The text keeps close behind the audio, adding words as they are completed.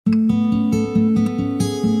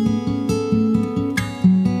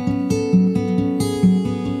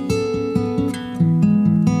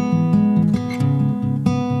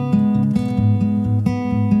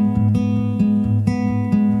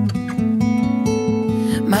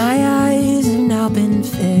been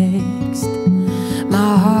fixed.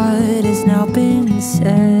 My heart has now been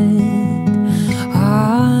set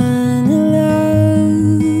on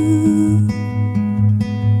love.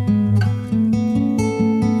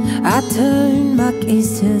 I turn my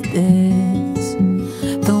gaze to this,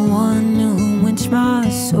 the one who quenched my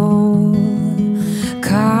soul,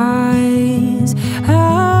 cries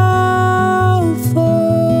out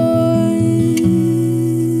for you.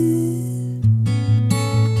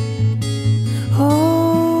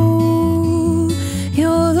 Oh,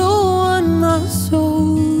 you're the one my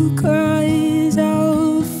soul cries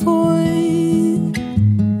out for you.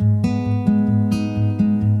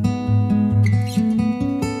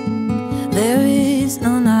 There is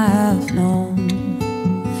none I have known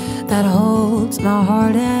that holds my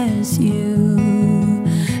heart as you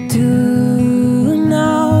do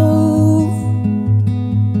now.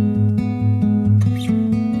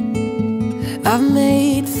 I've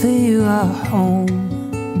made for you a home,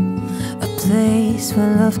 a place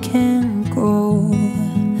where love can grow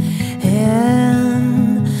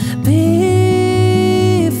and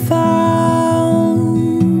be found.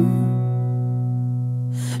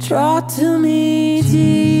 Draw to me,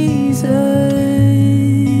 Jesus.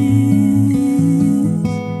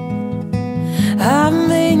 I've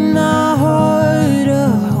made my heart a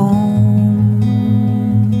home.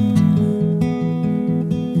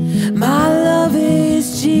 My love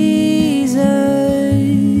is Jesus.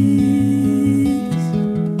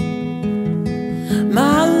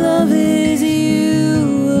 My love is you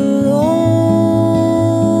alone.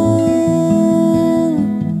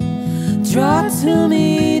 Draw to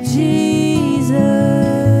me, Jesus.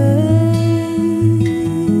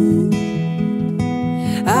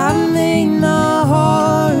 I've made my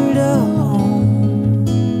heart a home.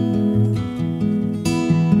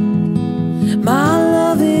 My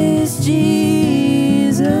love is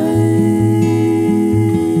Jesus.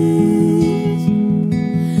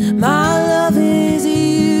 My love is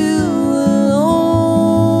you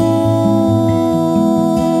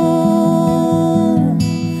alone.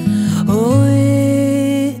 Oh,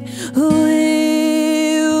 it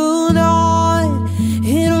will not,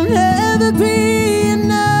 it'll never be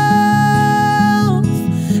enough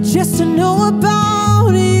just to know about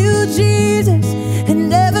you, Jesus, and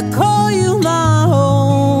never call you my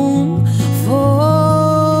home. For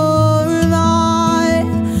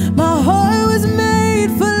my heart was made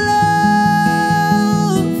for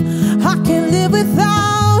love. I can't live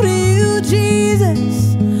without you,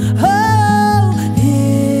 Jesus. Oh,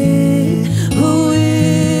 it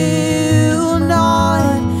will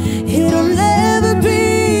not, it'll never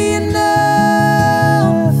be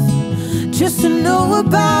enough just to know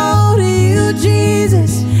about you,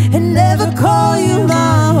 Jesus, and never call you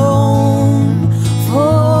my home.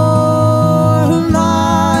 For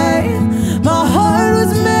my heart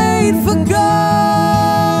was made for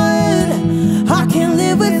God. I can't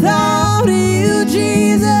live without you,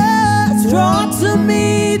 Jesus. Draw to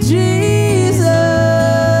me, Jesus.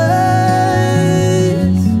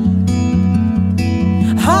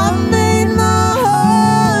 I've made my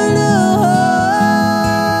heart a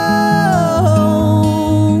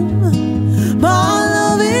home. My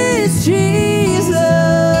love is Jesus.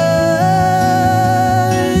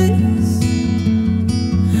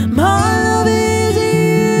 My love is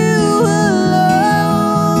you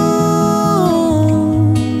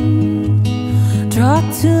alone. Draw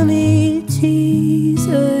to me,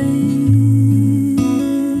 Jesus.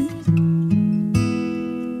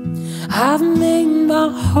 I've made my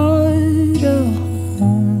heart a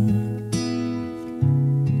home.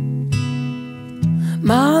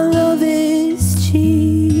 My love is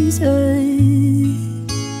Jesus.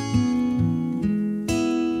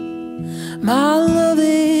 My love